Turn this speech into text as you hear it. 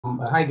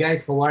Hi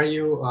guys, how are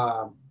you?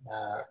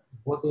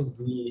 What is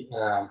the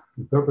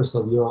purpose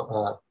of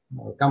your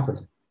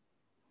company?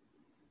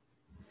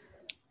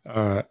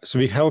 So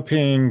we're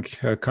helping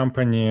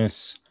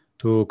companies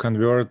to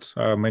convert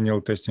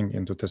manual testing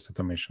into test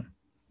automation.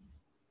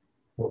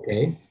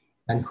 Okay,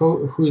 and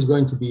who is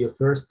going to be your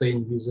first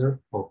paying user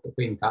or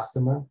paying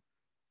customer?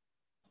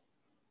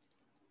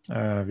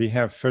 We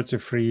have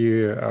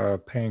 33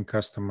 paying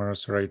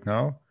customers right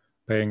now,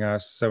 paying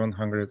us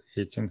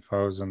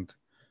 $718,000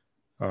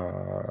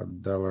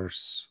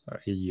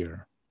 a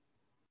year.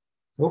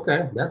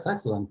 Okay, that's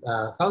excellent.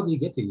 How do you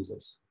get the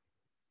users?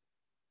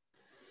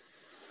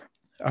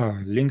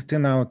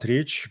 LinkedIn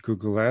outreach,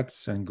 Google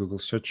Ads, and Google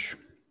Search.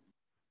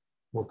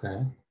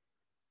 Okay,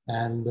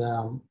 and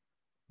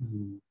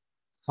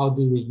how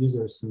do the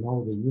users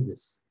know they need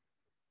this?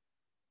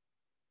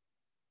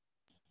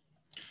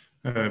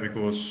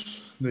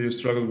 Because they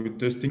struggle with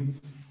testing.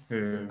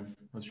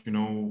 As you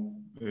know,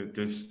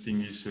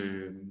 testing is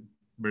a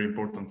very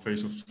important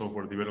phase of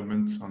software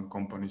development, and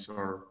companies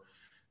are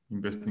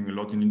investing a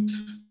lot in it.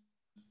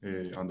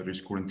 And there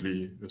is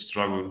currently a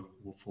struggle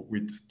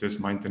with test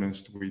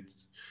maintenance.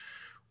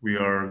 We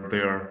are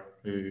there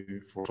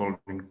for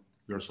solving.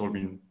 We are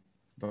solving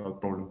that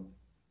problem.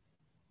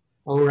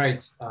 All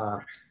right,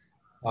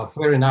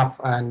 fair enough.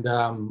 And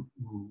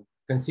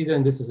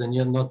considering this is a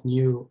not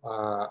new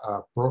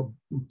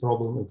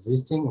problem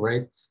existing,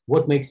 right?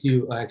 What makes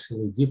you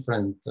actually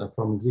different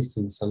from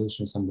existing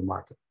solutions on the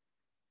market?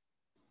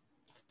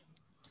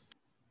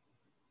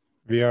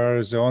 We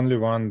are the only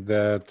one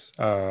that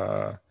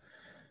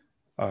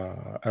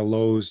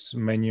allows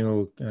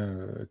manual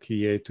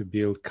QA to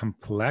build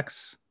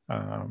complex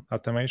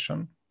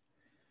automation.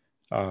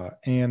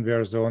 And we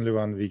are the only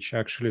one which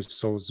actually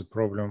solves the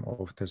problem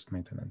of test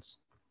maintenance.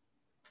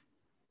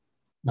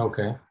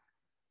 Okay.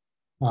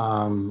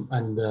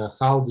 And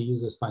how the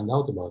users find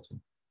out about you?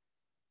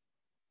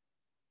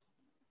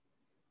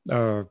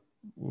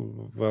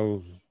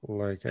 Well,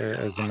 like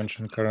as I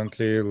mentioned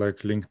currently, like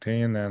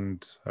LinkedIn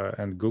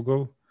and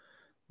Google,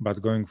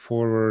 but going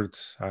forward,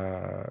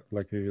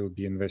 like we will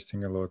be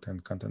investing a lot in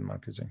content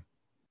marketing.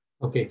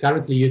 Okay,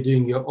 currently you're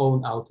doing your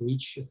own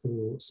outreach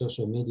through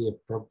social media,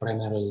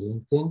 primarily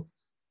LinkedIn,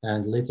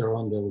 and later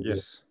on there will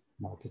be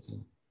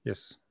marketing.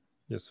 Yes,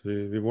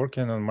 we're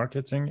working on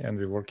marketing and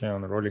we're working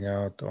on rolling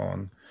out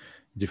on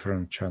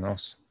different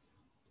channels.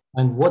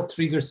 And what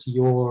triggers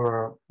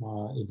your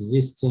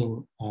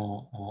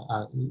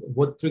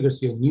what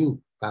triggers your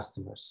new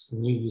customers,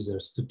 new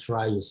users to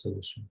try your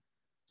solution?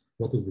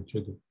 What is the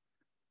trigger?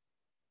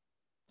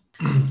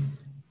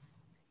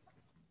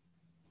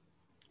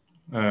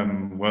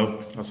 Well,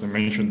 as I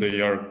mentioned,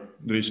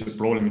 there is a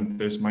problem in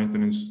test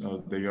maintenance.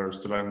 They are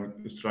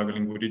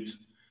struggling with it.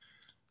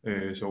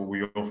 So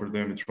we offer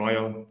them a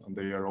trial, and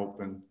they are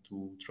open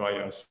to try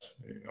us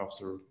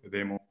after a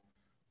demo,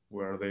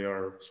 where they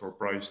are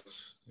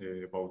surprised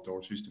about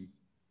our system.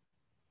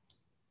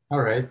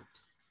 All right.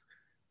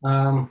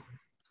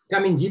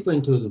 Coming deeper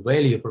into the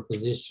value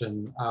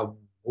proposition,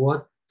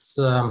 what's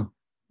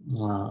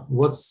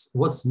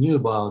new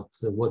about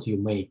what you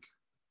make?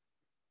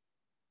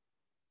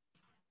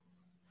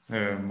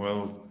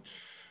 Well,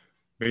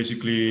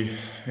 basically,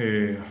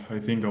 I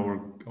think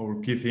our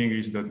key thing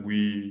is that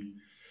we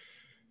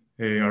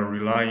are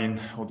relying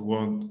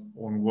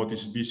on what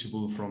is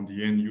visible from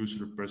the end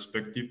user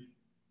perspective,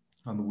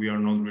 and we are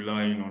not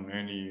relying on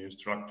any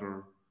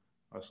structure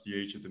as the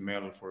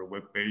HTML for a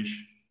web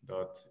page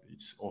that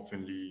it's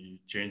oftenly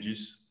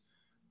changes,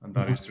 and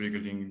that is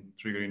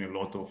triggering a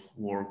lot of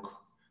work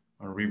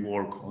and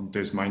rework on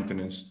test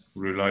maintenance.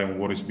 We rely on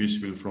what is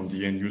visible from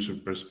the end user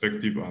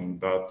perspective, and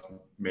that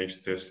makes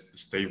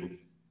tests stable.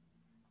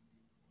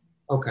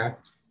 Okay,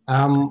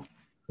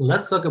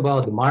 let's talk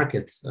about the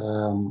market.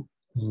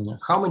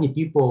 How many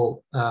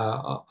people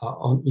are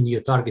in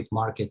your target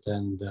market,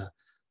 and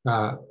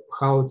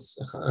how it's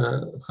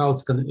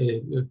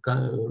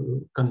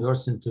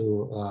converts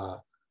into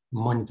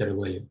monetary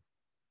value?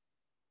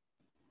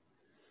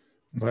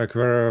 Like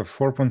there are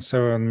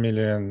 4.7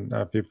 million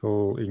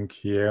people in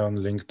QA on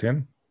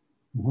LinkedIn.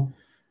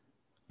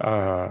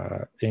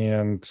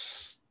 And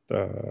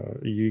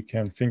you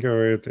can think of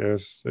it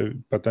as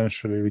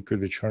potentially we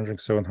could be charging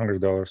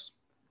 $700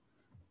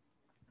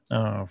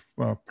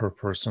 per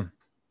person.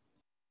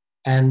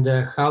 And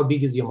how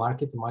big is your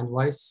market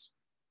money-wise?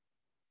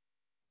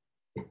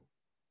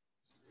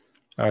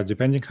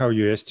 Depending how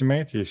you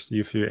estimate,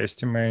 if you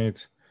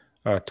estimate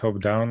top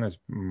down, it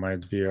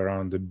might be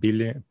around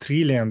 $1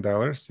 trillion.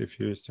 If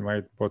you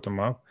estimate bottom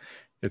up,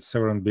 it's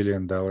 $7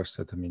 billion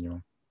at a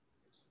minimum.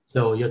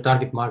 So your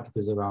target market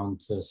is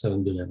around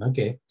 7 billion.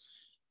 Okay.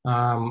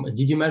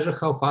 Did you measure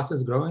how fast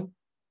it's growing?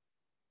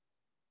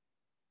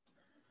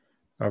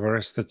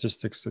 Our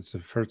statistics, it's a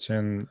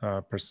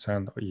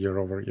 13% year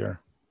over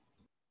year.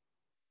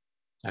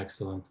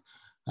 Excellent.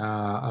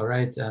 All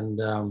right. And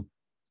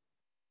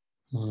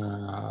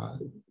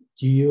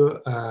do you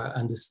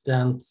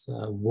understand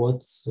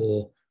what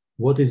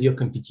is your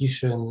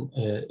competition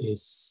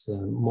is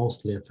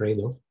mostly afraid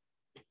of?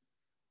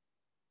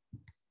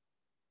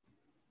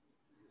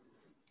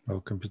 Well,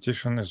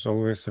 competition is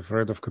always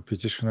afraid of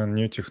competition and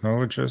new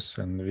technologies,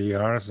 and we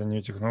are the new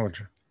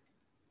technology.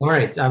 All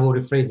right, I will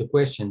rephrase the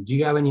question. Do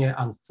you have any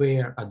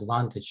unfair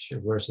advantage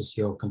versus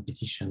your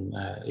competition?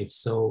 If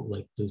so,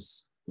 like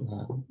please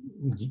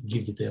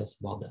give details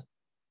about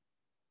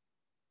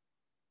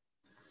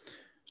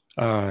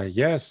that.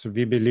 Yes,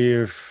 we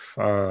believe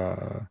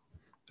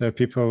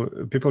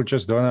people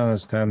just don't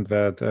understand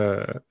that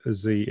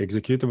the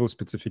executable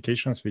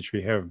specifications which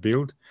we have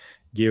built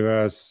give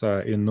us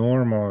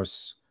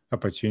enormous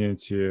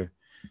opportunity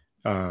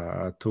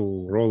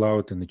to roll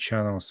out in the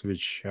channels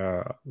which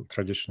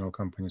traditional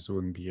companies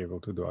wouldn't be able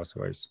to do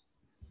otherwise.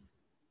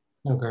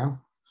 Okay.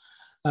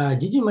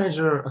 Did you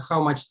measure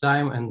how much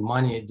time and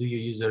money do your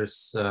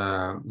users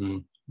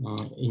in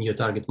your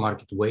target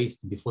market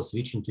waste before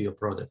switching to your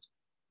product?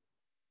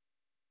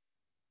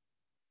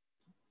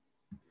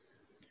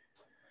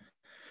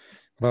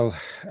 Well,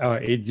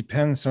 it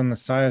depends on the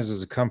size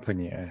of the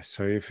company.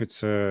 So if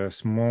it's a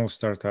small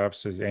startup,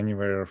 so it's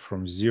anywhere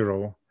from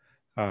zero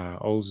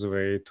all the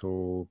way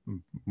to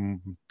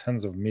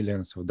tens of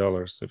millions of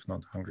dollars, if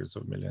not hundreds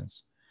of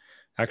millions.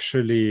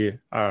 Actually,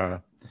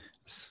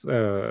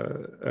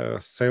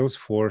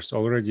 Salesforce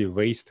already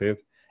wasted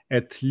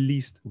at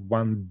least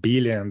 $1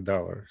 billion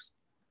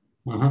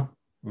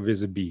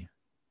with a B,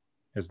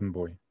 as in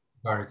boy.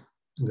 Got it.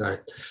 Got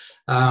it.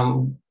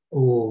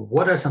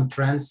 What are some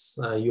trends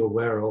you're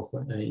aware of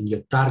in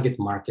your target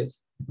market,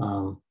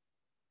 or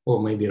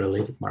maybe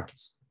related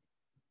markets?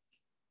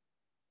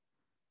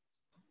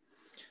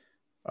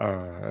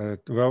 The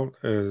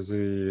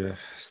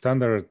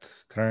standard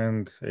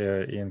trend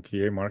in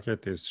QA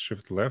market is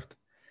shift left,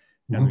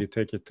 and we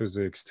take it to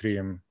the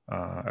extreme,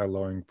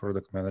 allowing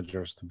product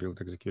managers to build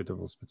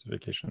executable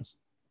specifications.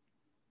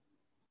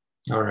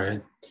 All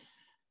right.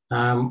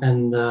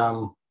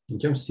 In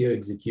terms of your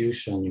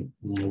execution,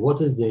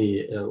 what is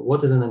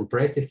an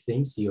impressive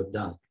things you have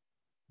done?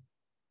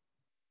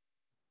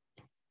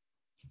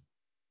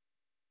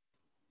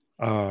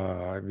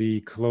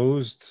 We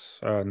closed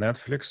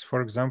Netflix,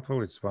 for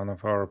example. It's one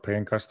of our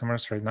paying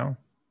customers right now.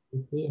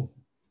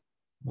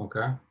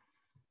 Okay.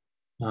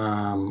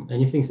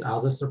 Anything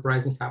other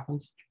surprising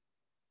happened?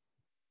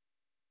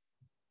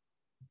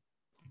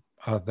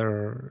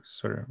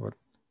 Sorry, what?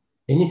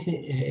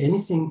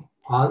 Anything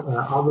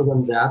other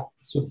than that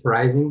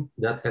surprising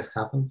that has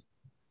happened?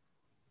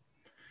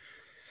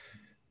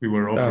 We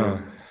were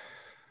offered,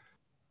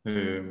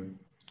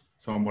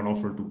 someone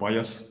offered to buy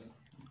us.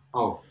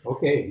 Oh,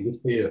 okay,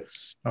 good for you.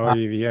 Oh,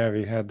 yeah,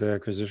 we had the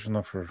acquisition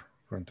offer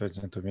for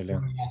 22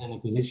 million. We had an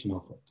acquisition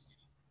offer.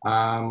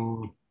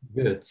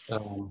 Good.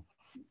 All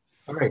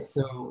right,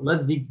 so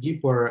let's dig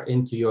deeper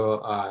into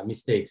your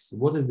mistakes.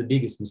 What is the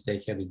biggest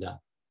mistake have you done?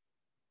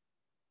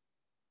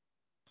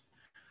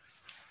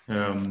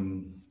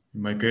 In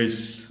my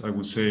case, I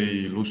would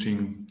say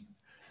losing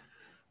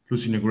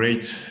a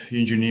great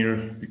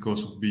engineer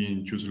because of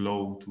being too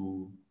slow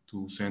to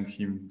send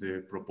him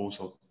the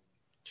proposal.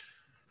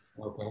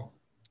 Okay.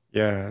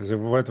 Yeah,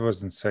 what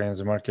was insane.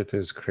 The market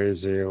is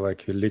crazy.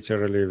 Like we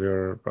literally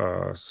were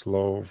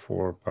slow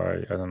for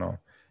by, I don't know,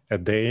 a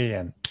day,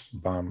 and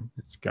bam,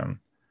 it's gone.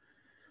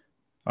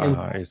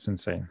 It's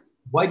insane.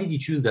 Why did you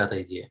choose that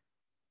idea?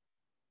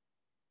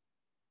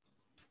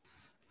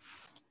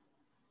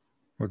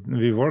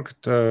 We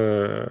worked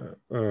with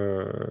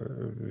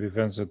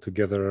Enzo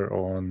together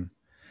on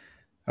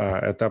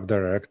App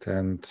Direct,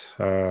 and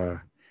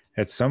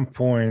at some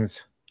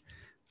point,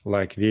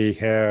 like we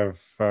have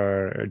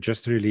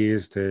just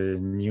released a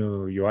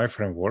new UI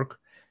framework,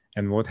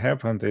 and what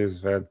happened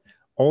is that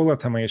all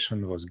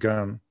automation was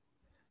gone,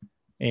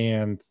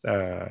 and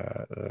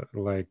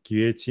like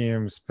QA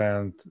team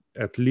spent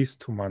at least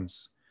 2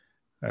 months,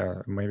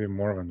 maybe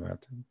more than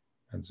that.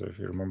 And so if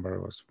you remember,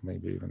 it was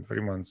maybe even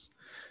 3 months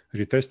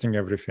retesting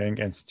everything,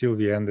 and still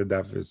we ended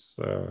up with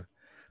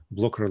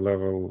blocker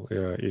level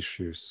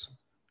issues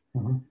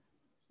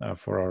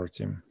for our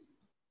team.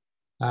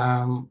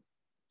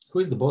 Who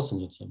is the boss in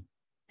your team?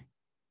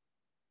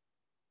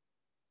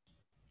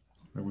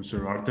 I would say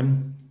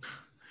Artem.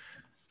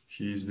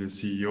 He is the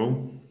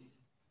CEO.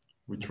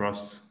 We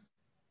trust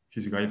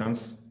his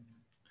guidance.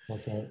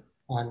 Okay.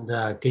 And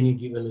can you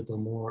give a little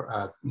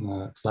more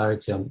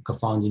clarity on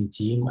co-founding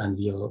team and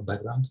your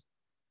background?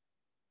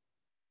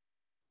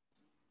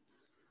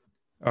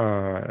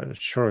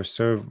 Sure.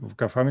 So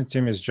co-founding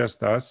team is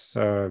just us,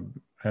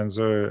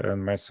 Enzo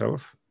and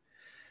myself.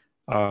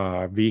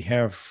 We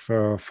have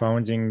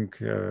founding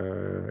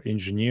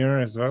engineer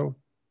as well,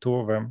 2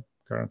 of them.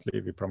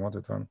 Currently, we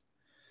promoted one.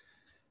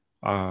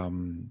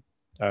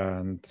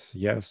 And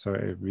yeah, so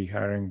we're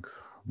hiring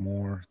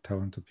more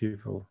talented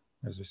people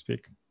as we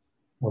speak.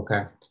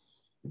 Okay.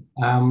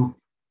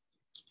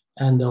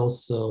 And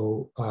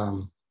also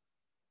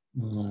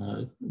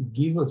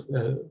give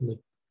like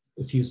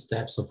a few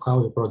steps of how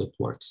the product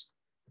works.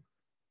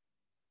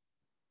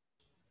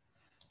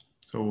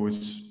 So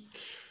it's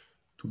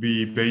to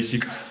be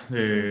basic.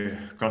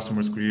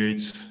 Customers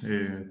create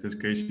test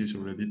cases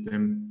or edit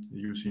them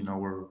using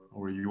our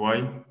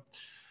UI,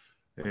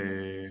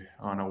 and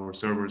our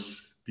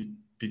servers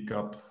pick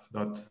up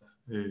that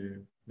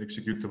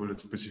executable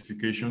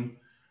specification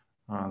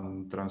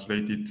and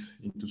translate it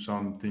into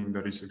something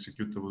that is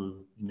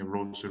executable in a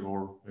browser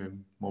or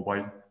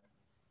mobile.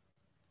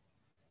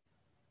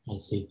 I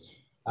see.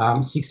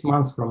 6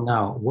 months from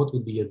now, what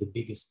would be the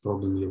biggest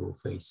problem you will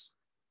face?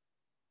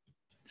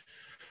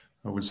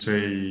 I would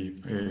say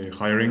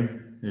hiring.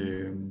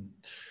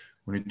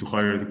 We need to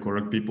hire the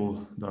correct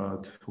people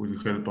that will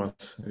help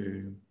us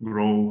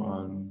grow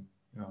and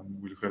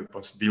will help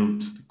us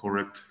build the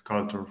correct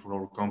culture for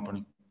our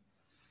company.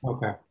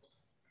 Okay,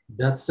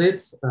 that's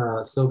it.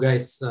 So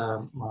guys,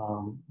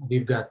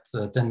 we've got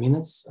 10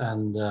 minutes,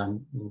 and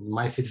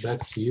my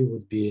feedback to you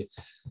would be,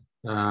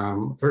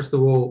 first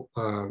of all,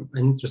 an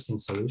interesting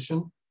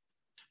solution.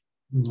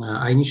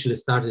 I initially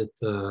started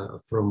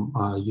from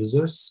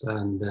users,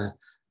 and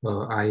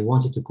I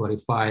wanted to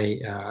clarify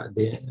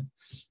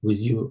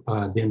with you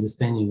the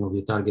understanding of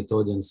your target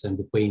audience and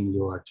the pain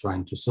you are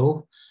trying to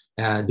solve.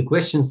 The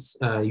questions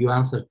you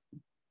answered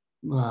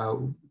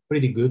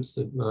pretty good,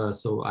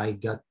 so I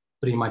got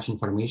pretty much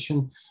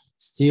information.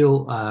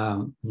 Still,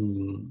 I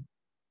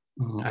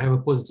have a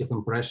positive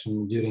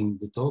impression during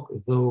the talk,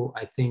 though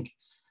I think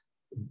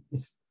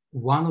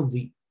one of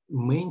the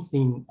main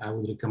thing I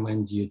would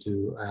recommend you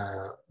to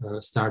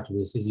start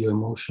with is your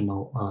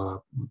emotional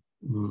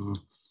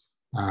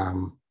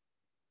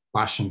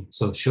passion.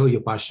 So show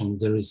your passion.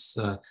 There is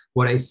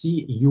what I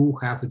see, you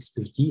have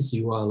expertise,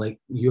 you are like,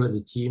 you as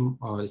a team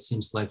it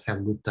seems like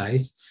have good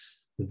ties,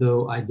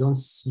 though I don't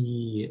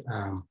see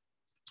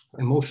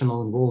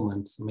emotional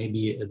involvement.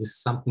 Maybe this is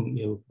something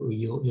you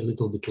a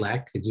little bit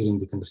lack during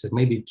the conversation.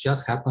 Maybe it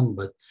just happened,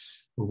 but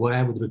what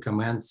I would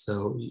recommend,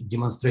 so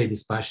demonstrate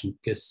this passion,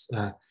 because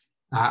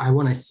I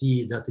want to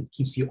see that it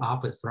keeps you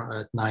up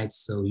at night.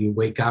 So you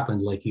wake up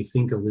and like you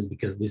think of this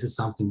because this is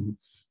something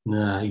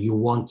you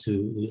want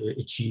to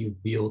achieve,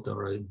 build,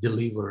 or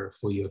deliver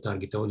for your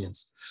target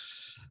audience.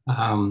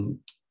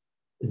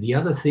 The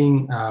other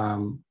thing,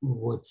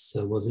 what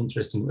was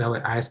interesting, well,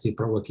 I asked you a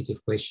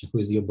provocative question, who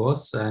is your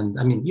boss? And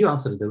I mean, you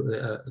answered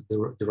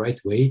the right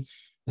way.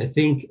 I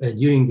think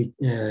during the,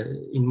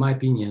 in my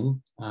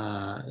opinion,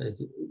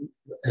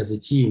 as a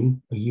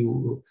team,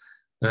 you,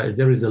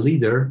 there is a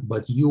leader,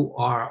 but you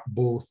are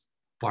both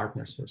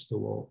partners, first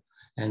of all.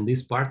 And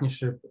this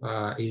partnership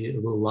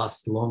it will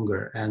last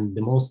longer. And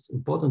the most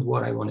important,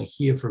 what I want to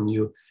hear from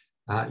you,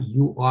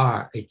 you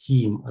are a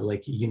team,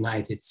 like a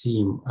united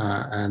team,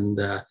 and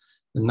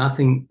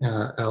nothing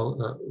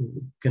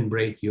can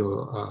break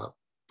your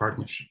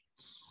partnership.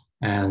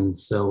 And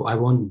so I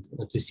want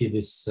to see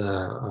this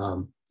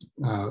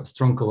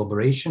strong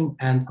collaboration.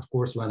 And of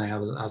course, when I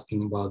was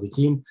asking about the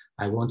team,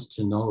 I wanted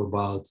to know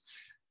about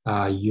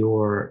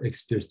your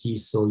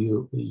expertise. So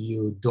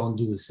you don't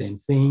do the same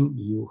thing.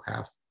 You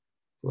have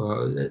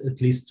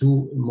at least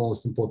two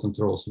most important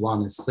roles.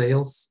 One is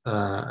sales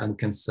and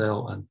can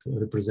sell and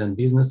represent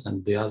business,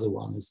 and the other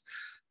one is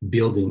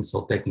building,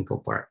 so technical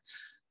part.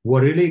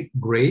 What really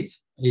great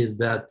is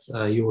that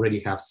you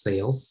already have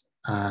sales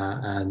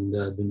and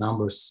the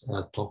numbers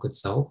talk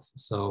itself.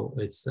 So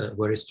it's a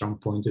very strong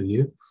point of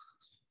view.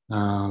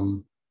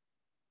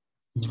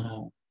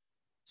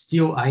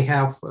 Still, I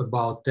have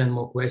about 10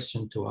 more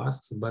questions to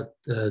ask, but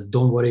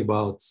don't worry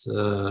about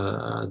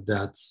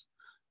that.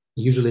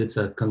 Usually it's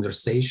a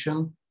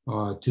conversation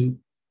to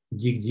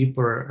dig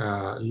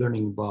deeper,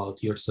 learning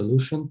about your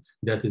solution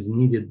that is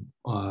needed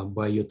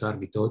by your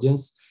target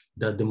audience,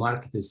 that the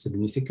market is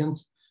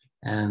significant,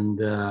 and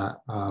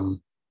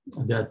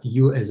that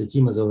you as a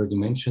team, as already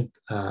mentioned,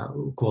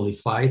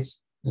 qualified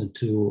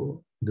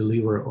to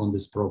deliver on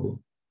this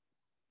problem.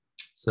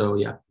 So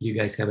yeah, do you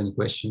guys have any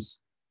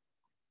questions?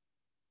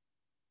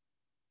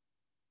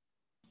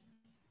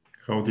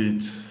 How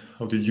did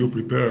you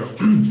prepare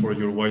for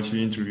your YC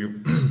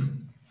interview?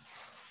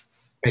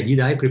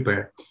 Did I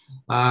prepare?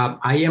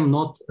 I am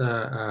not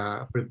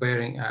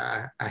preparing.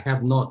 I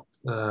have not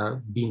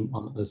been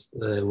on a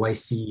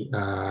YC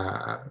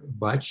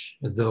batch,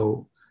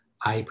 though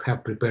I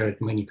have prepared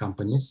many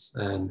companies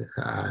and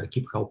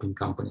keep helping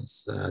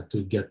companies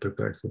to get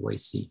prepared for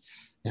YC.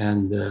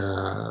 And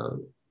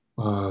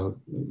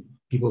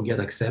people get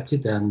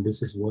accepted, and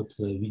this is what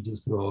we do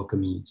through our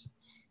community.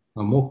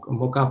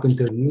 Mock-up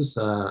interviews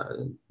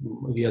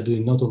we are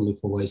doing not only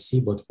for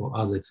YC but for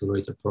other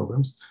accelerator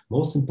programs.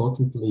 Most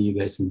importantly, you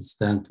guys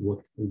understand what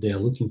they are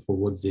looking for,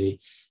 what they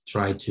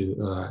try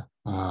to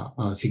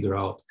figure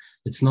out.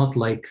 It's not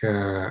like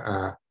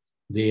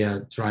they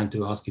are trying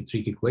to ask you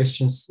tricky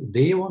questions.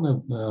 They want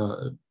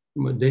to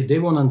they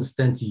want to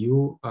understand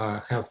you,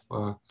 have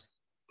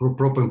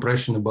proper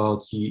impression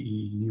about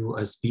you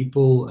as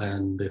people,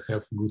 and they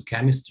have good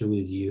chemistry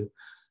with you.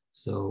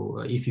 So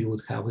if you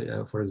would have,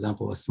 for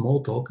example, a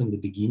small talk in the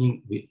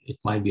beginning, it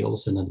might be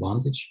also an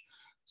advantage.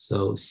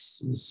 So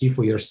see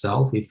for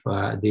yourself if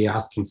they're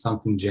asking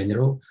something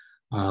general,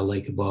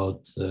 like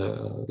about,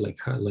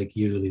 like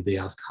usually they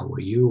ask, how are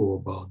you, or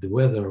about the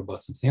weather, or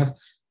about something else.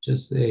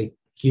 Just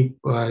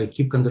keep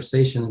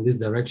conversation in this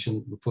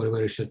direction for a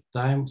very short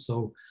time.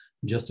 So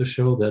just to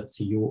show that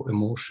you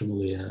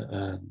emotionally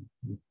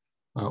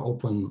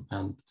open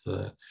and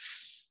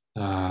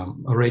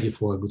ready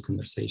for a good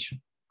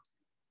conversation.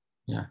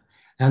 Yeah,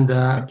 and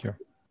thank you.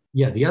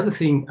 Yeah, the other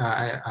thing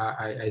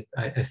I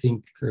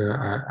think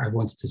I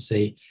wanted to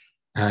say,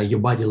 your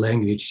body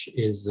language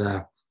is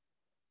a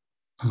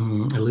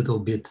little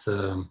bit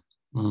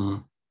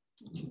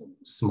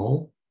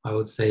small, I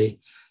would say.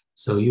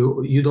 So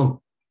you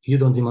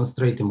don't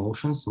demonstrate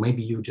emotions.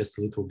 Maybe you just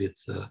a little bit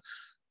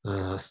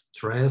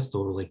stressed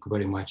or like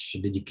very much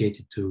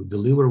dedicated to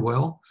deliver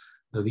well,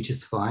 which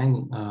is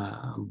fine.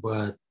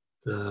 But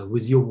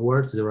with your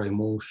words, there are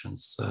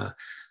emotions.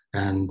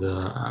 And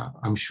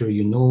I'm sure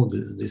you know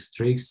these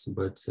tricks,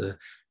 but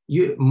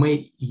you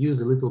may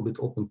use a little bit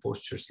open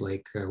postures,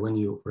 like when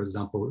you, for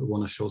example,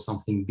 want to show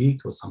something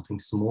big or something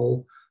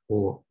small,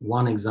 or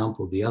one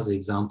example, the other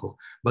example,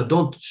 but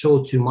don't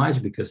show too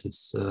much because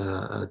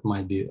it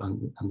might be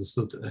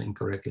understood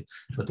incorrectly.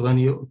 But when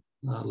you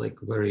like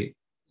very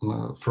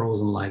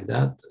frozen like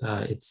that,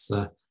 it's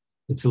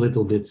a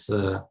little bit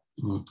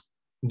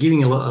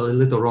giving a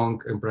little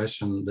wrong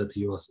impression that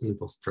you are a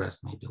little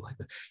stressed, maybe like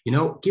that. You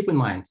know, keep in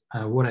mind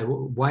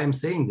why I'm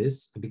saying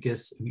this,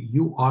 because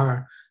you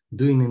are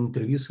doing an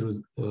interview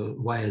through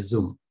via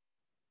Zoom,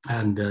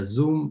 and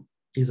Zoom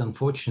is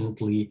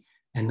unfortunately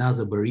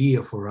another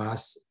barrier for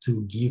us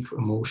to give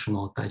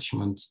emotional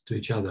attachment to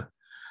each other,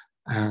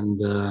 and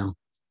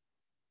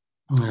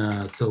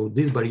so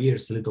this barrier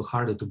is a little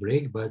harder to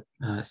break, but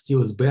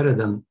still is better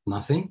than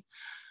nothing,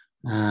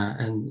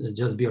 and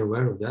just be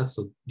aware of that.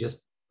 So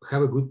just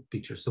have a good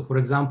picture. So for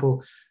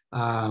example,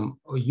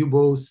 you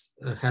both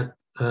had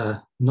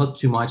not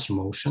too much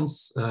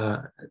emotions,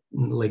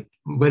 like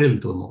very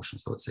little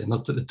emotions, I would say.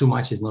 Not too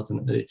much is not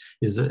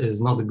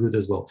good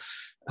as well.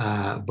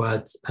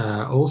 But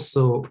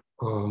also,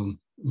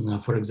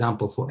 for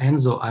example, for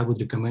Enzo, I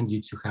would recommend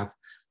you to have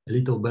a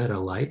little better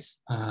light.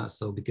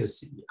 So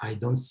because I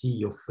don't see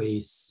your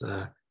face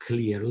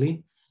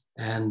clearly,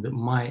 and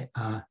my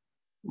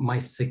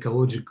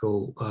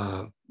psychological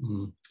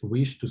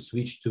wish to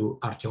switch to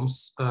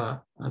Artem's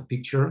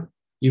picture,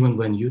 even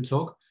when you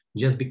talk,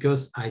 just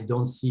because I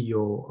don't see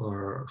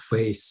your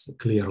face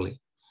clearly.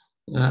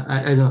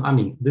 I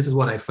mean, this is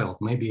what I felt.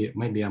 Maybe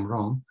I'm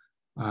wrong.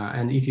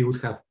 And if you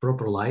would have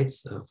proper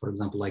lights, for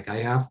example, like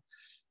I have,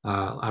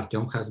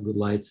 Artem has good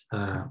lights,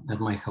 that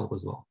might help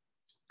as well.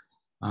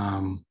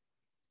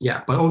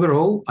 Yeah, but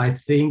overall, I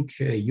think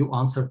you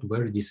answered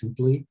very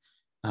decently.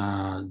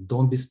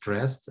 Don't be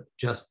stressed.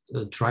 Just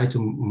try to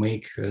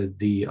make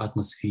the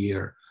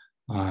atmosphere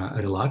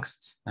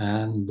relaxed,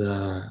 and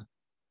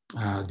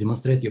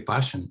demonstrate your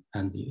passion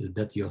and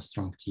that you're a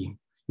strong team.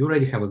 You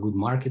already have a good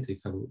market, you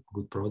have a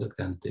good product,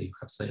 and you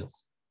have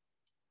sales.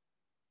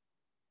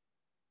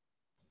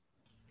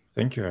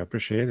 Thank you. I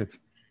appreciate it.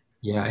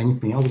 Yeah.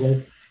 Anything else,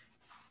 guys?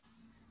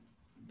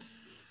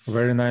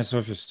 Very nice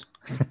office.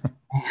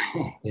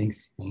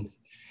 Thanks.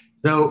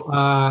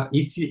 So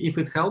if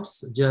it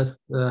helps, just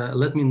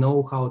let me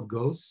know how it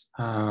goes.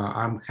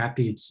 I'm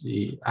happy.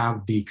 I'll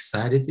be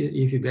excited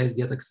if you guys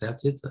get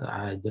accepted.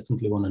 I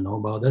definitely want to know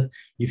about that.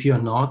 If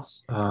you're not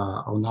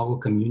on our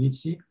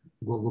community,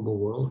 Global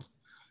World,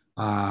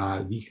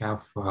 we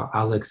have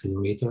other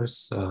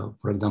accelerators.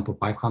 For example,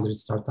 500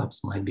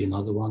 startups might be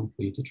another one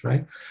for you to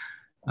try.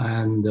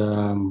 And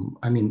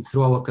I mean,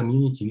 through our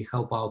community, we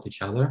help out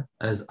each other,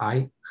 as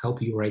I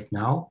help you right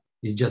now.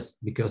 It's just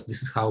because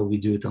this is how we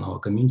do it in our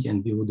community,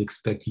 and we would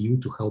expect you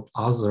to help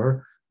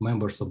other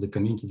members of the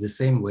community the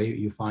same way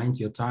you find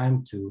your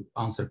time to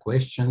answer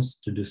questions,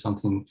 to do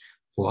something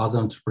for other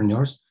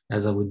entrepreneurs,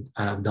 as I would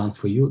have done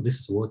for you. This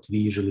is what we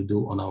usually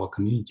do on our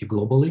community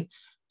globally.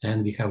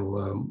 And we have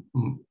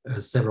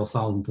several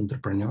thousand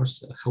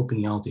entrepreneurs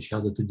helping out each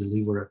other to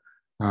deliver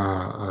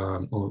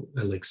or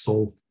like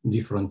solve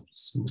different,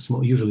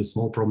 usually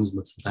small problems,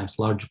 but sometimes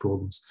large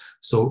problems.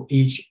 So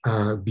each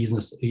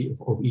business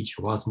of each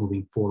of us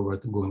moving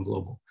forward, going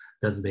global.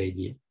 That's the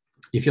idea.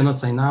 If you're not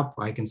signed up,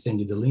 I can send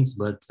you the links,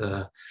 but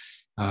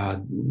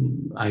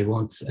I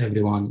want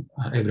everyone,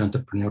 every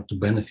entrepreneur to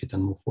benefit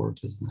and move forward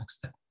with the next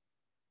step.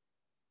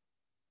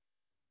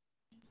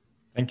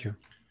 Thank you.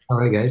 All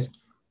right, guys.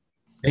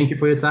 Thank you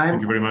for your time.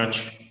 Thank you very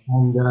much.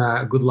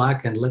 And good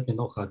luck, and let me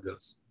know how it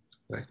goes.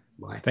 Right.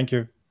 Bye. Thank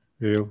you.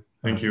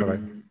 Thank you.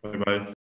 Bye-bye. Bye-bye.